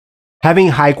Having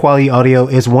high quality audio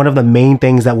is one of the main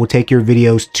things that will take your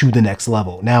videos to the next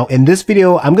level. Now, in this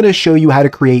video, I'm going to show you how to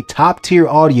create top tier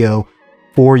audio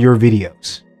for your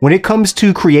videos. When it comes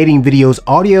to creating videos,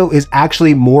 audio is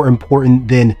actually more important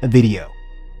than video.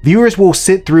 Viewers will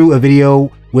sit through a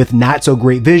video with not so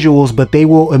great visuals, but they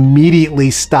will immediately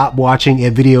stop watching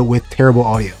a video with terrible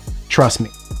audio. Trust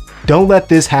me. Don't let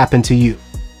this happen to you.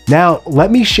 Now,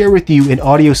 let me share with you an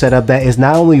audio setup that is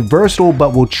not only versatile,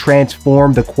 but will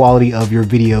transform the quality of your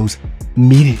videos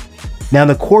immediately. Now,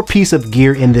 the core piece of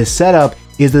gear in this setup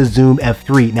is the Zoom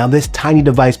F3. Now, this tiny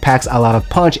device packs a lot of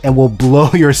punch and will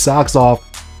blow your socks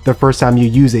off the first time you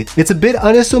use it. It's a bit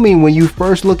unassuming when you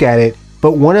first look at it,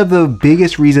 but one of the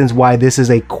biggest reasons why this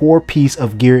is a core piece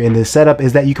of gear in this setup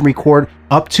is that you can record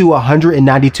up to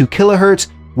 192 kilohertz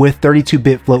with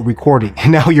 32-bit float recording.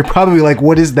 Now you're probably like,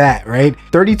 what is that, right?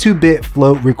 32-bit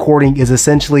float recording is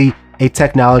essentially a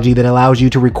technology that allows you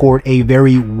to record a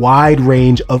very wide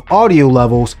range of audio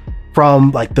levels,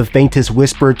 from like the faintest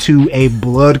whisper to a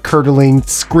blood-curdling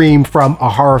scream from a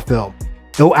horror film.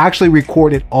 It'll actually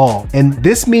record it all. And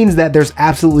this means that there's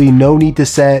absolutely no need to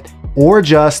set or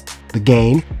adjust the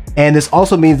gain. And this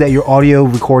also means that your audio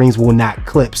recordings will not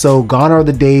clip. So gone are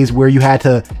the days where you had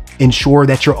to ensure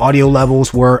that your audio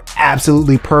levels were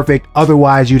absolutely perfect.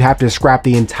 Otherwise, you'd have to scrap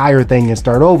the entire thing and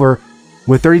start over.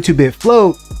 With 32-bit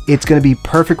float, it's going to be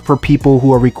perfect for people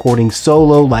who are recording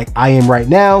solo like I am right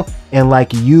now, and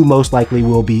like you most likely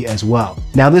will be as well.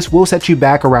 Now, this will set you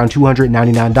back around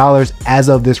 $299 as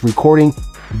of this recording,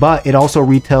 but it also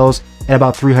retails at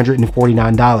about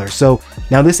 $349. So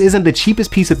now this isn't the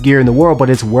cheapest piece of gear in the world, but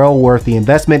it's well worth the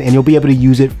investment, and you'll be able to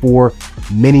use it for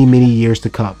many, many years to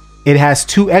come. It has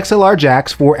two XLR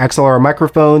jacks for XLR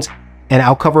microphones, and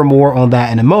I'll cover more on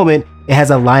that in a moment. It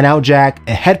has a line out jack,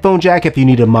 a headphone jack if you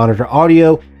need to monitor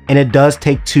audio, and it does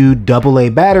take two AA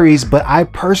batteries, but I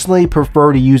personally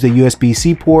prefer to use the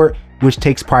USB-C port, which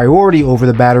takes priority over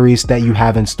the batteries that you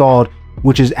have installed,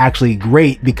 which is actually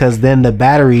great because then the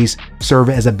batteries serve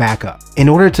as a backup. In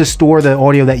order to store the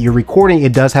audio that you're recording,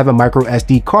 it does have a micro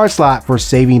SD card slot for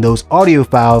saving those audio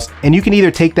files. And you can either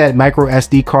take that micro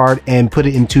SD card and put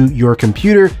it into your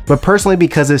computer, but personally,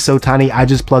 because it's so tiny, I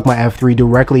just plug my F3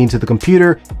 directly into the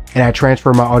computer and I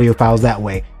transfer my audio files that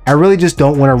way. I really just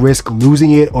don't want to risk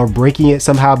losing it or breaking it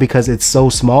somehow because it's so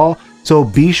small. So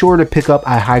be sure to pick up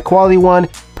a high quality one.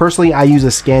 Personally, I use a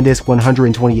SanDisk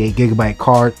 128GB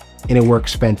card, and it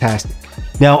works fantastic.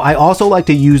 Now, I also like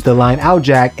to use the line out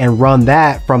jack and run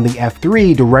that from the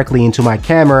F3 directly into my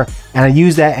camera, and I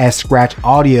use that as scratch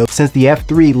audio since the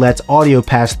F3 lets audio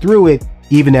pass through it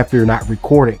even if you're not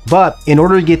recording. But in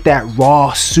order to get that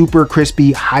raw, super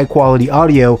crispy, high quality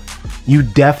audio, you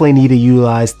definitely need to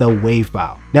utilize the WAV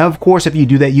file. Now, of course, if you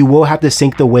do that, you will have to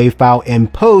sync the WAV file in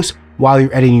post while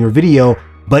you're editing your video,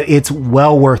 but it's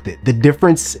well worth it. The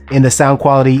difference in the sound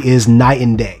quality is night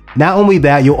and day. Not only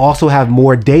that, you'll also have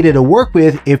more data to work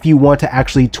with if you want to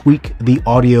actually tweak the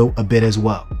audio a bit as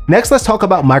well. Next, let's talk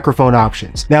about microphone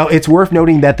options. Now, it's worth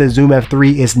noting that the Zoom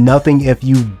F3 is nothing if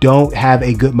you don't have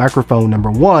a good microphone,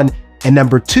 number one, and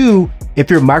number two, if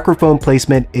your microphone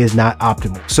placement is not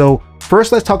optimal. So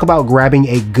first, let's talk about grabbing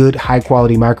a good high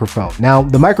quality microphone. Now,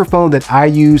 the microphone that I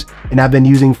use and I've been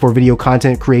using for video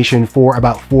content creation for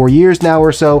about 4 years now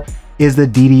or so is the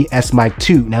Deity S-Mic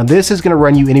 2. Now, this is going to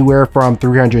run you anywhere from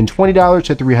 $320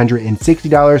 to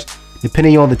 $360,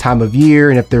 depending on the time of year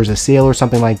and if there's a sale or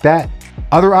something like that.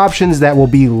 Other options that will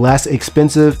be less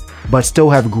expensive but still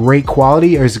have great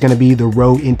quality is going to be the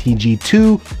Rode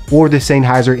NTG2 or the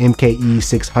Sennheiser MKE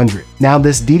 600. Now,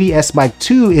 this Deity S-Mic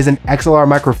 2 is an XLR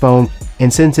microphone,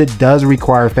 and since it does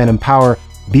require phantom power,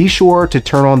 be sure to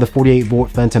turn on the 48-volt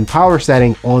phantom power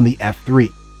setting on the F3.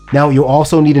 Now, you'll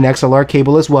also need an XLR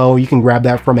cable as well. You can grab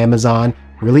that from Amazon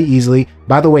really easily.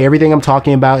 By the way, everything I'm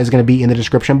talking about is going to be in the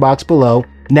description box below.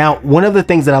 Now, one of the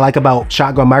things that I like about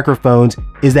shotgun microphones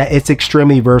is that it's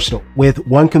extremely versatile. With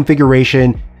one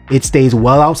configuration, it stays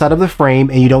well outside of the frame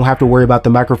and you don't have to worry about the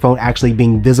microphone actually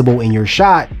being visible in your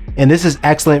shot. And this is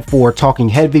excellent for talking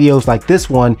head videos like this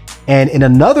one. And in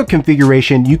another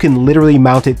configuration, you can literally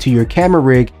mount it to your camera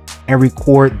rig and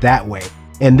record that way.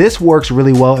 And this works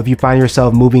really well if you find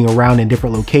yourself moving around in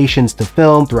different locations to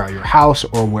film throughout your house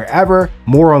or wherever.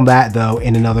 More on that though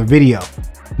in another video.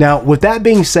 Now, with that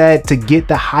being said, to get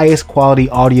the highest quality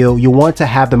audio, you want to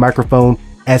have the microphone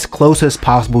as close as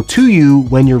possible to you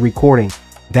when you're recording.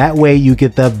 That way you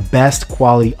get the best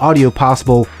quality audio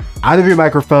possible out of your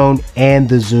microphone and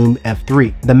the Zoom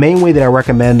F3. The main way that I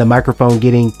recommend the microphone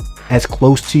getting as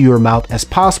close to your mouth as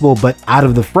possible but out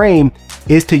of the frame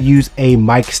is to use a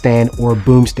mic stand or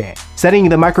boom stand. Setting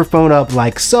the microphone up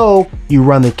like so, you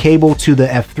run the cable to the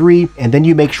F3 and then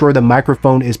you make sure the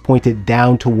microphone is pointed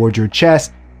down towards your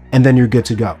chest, and then you're good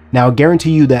to go. Now, I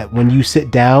guarantee you that when you sit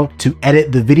down to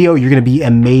edit the video, you're gonna be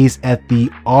amazed at the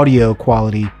audio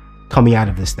quality coming out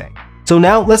of this thing. So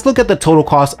now let's look at the total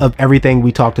cost of everything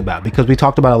we talked about, because we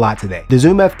talked about a lot today. The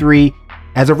Zoom F3,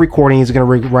 as of recording, is gonna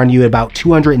run you about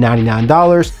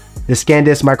 $299. The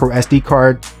SanDisk micro SD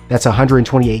card, that's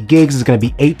 128 gigs, is gonna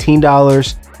be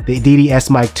 $18. The DDS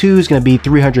Mic 2 is gonna be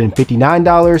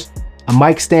 $359. A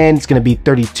mic stand is gonna be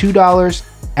 $32.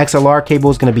 XLR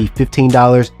cable is gonna be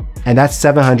 $15, and that's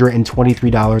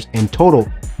 $723 in total.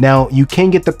 Now, you can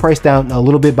get the price down a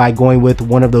little bit by going with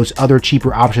one of those other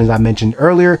cheaper options I mentioned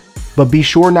earlier, but be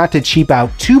sure not to cheap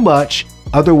out too much.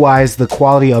 Otherwise, the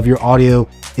quality of your audio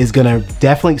is gonna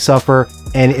definitely suffer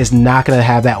and is not gonna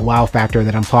have that wow factor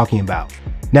that I'm talking about.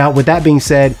 Now, with that being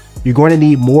said, you're going to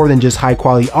need more than just high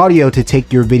quality audio to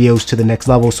take your videos to the next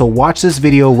level. So watch this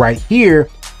video right here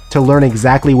to learn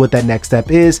exactly what that next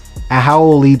step is and how it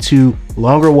will lead to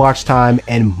longer watch time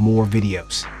and more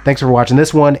videos. Thanks for watching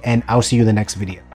this one, and I'll see you in the next video.